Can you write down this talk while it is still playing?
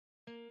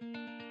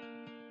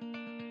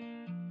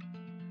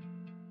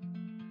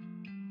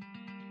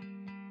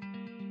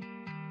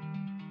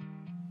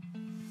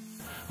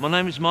My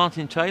name is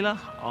Martyn Tylor.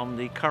 I'm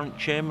the current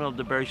chairman of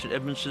the Bury St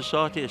Edmunds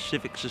Society, a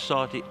civic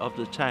society of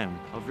the town.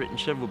 I've written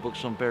several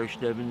books on Bury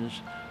St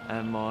Edmunds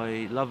and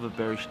my love of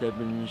Bury St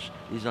Edmunds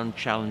is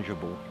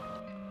unchallengeable.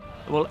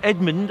 Well,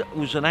 Edmund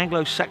was an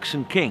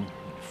Anglo-Saxon king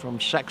from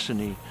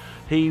Saxony.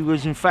 He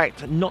was in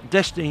fact not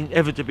destined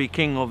ever to be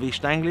king of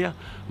East Anglia,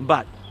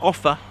 but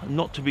Offa,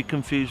 not to be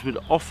confused with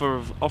Offa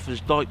of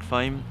Offa's Dyke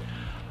fame,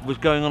 was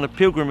going on a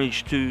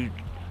pilgrimage to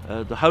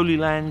the Holy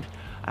Land,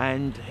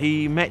 and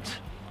he met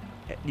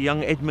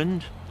young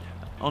Edmund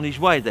on his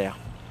way there.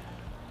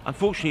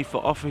 Unfortunately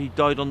for Offa, he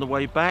died on the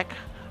way back,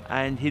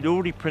 and he'd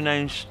already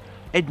pronounced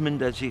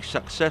Edmund as his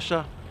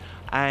successor,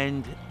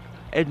 and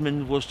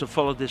Edmund was to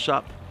follow this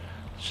up,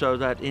 so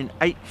that in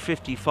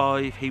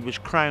 855 he was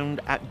crowned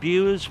at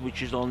Bures,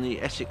 which is on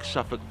the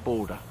Essex-Suffolk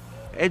border.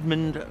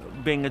 Edmund,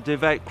 being a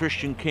devout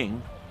Christian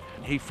king,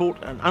 he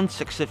fought an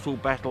unsuccessful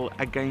battle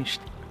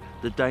against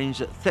the Danes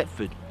at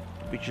Thetford,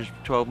 which is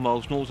 12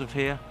 miles north of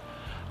here,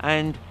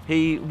 and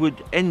he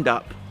would end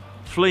up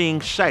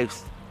fleeing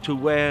south to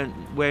where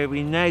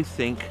we now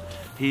think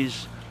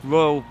his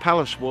royal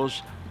palace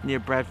was, near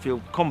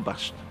Bradfield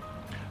Combust.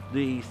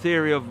 The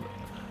theory of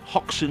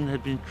Hoxton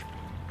had been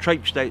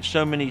traipsed out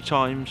so many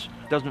times,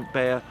 doesn't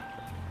bear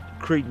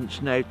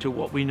credence now to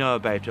what we know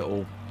about it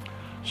all.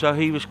 So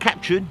he was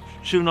captured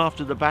soon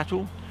after the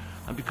battle,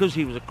 and because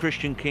he was a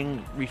Christian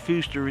king,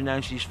 refused to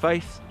renounce his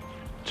faith,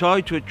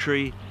 tied to a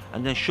tree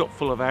and then shot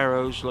full of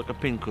arrows like a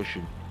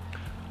pincushion.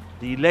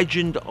 The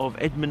legend of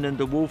Edmund and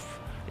the wolf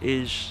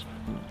is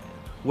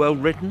well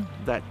written,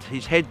 that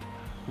his head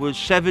was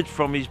severed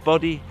from his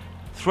body,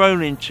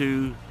 thrown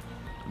into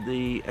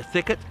the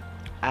thicket,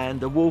 and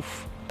the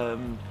wolf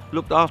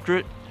looked after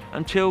it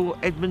until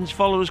Edmund's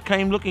followers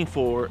came looking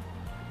for it,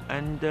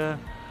 and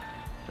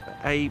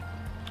a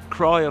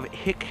cry of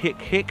hick,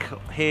 hick, hick,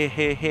 here,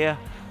 here, here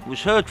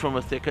was heard from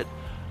a thicket,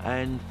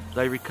 and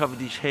they recovered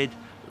his head.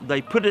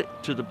 They put it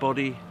to the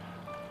body,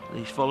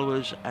 these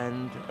followers,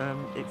 and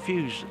it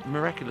fused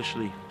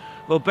miraculously.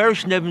 Well, Bury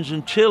St Edmunds,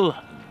 until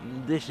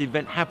this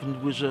event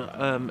happened, was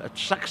a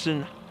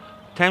Saxon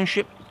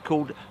township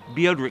called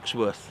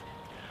Beodricksworth,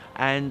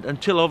 and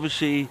until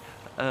obviously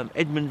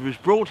Edmund was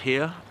brought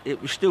here,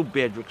 it was still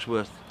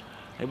Beodricksworth.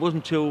 It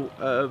wasn't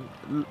until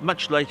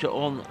much later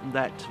on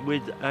that,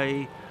 with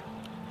a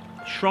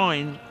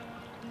shrine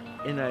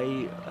in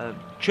a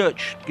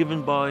church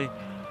given by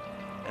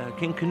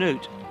King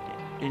Canute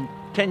in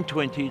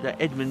 1020, that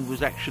Edmund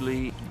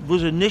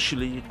was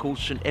initially called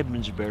St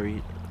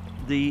Edmundsbury.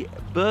 The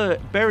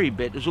Bury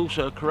bit is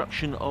also a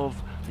corruption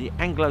of the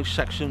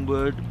Anglo-Saxon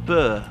word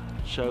bur,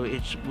 so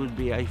it would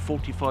be a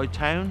fortified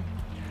town.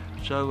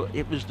 So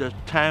it was the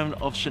town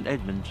of St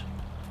Edmunds.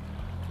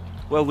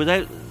 Well,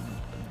 without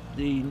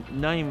the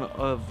name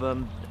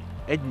of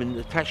Edmund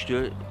attached to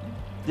it,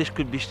 this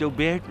could be still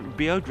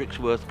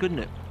Beodricksworth, couldn't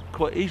it?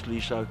 Quite easily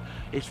so.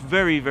 It's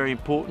very, very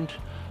important.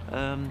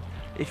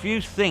 If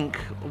you think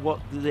what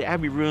the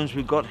abbey ruins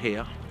we've got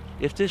here,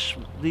 if these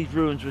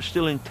ruins were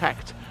still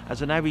intact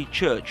as an abbey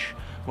church,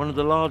 one of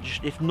the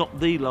largest, if not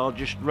the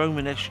largest,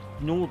 Romanesque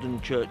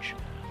northern church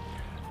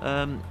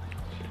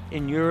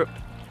in Europe,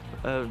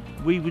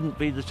 we wouldn't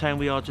be the town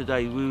we are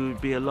today. We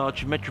would be a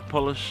large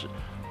metropolis,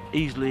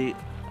 easily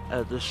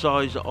the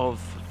size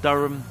of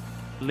Durham,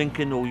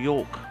 Lincoln or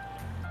York.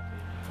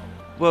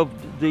 Well,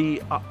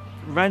 the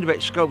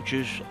roundabout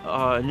sculptures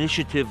are an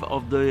initiative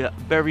of the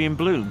Bury in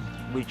Bloom,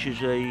 which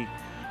is a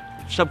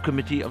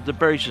subcommittee of the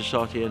Bury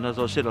Society, and as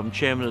I said, I'm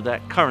chairman of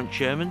that, current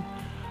chairman,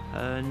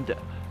 and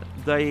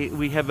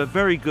we have a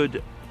very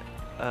good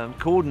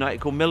coordinator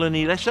called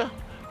Melanie Lesser,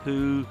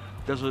 who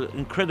does an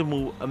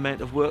incredible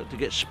amount of work to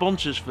get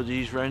sponsors for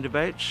these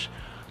roundabouts.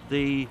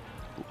 The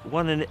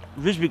one in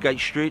Risbygate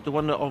Street, the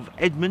one of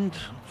Edmund,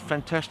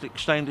 fantastic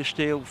stainless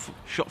steel,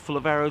 shot full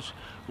of arrows,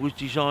 was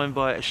designed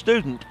by a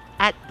student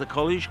at the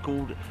college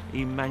called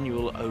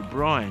Emmanuel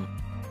O'Brien.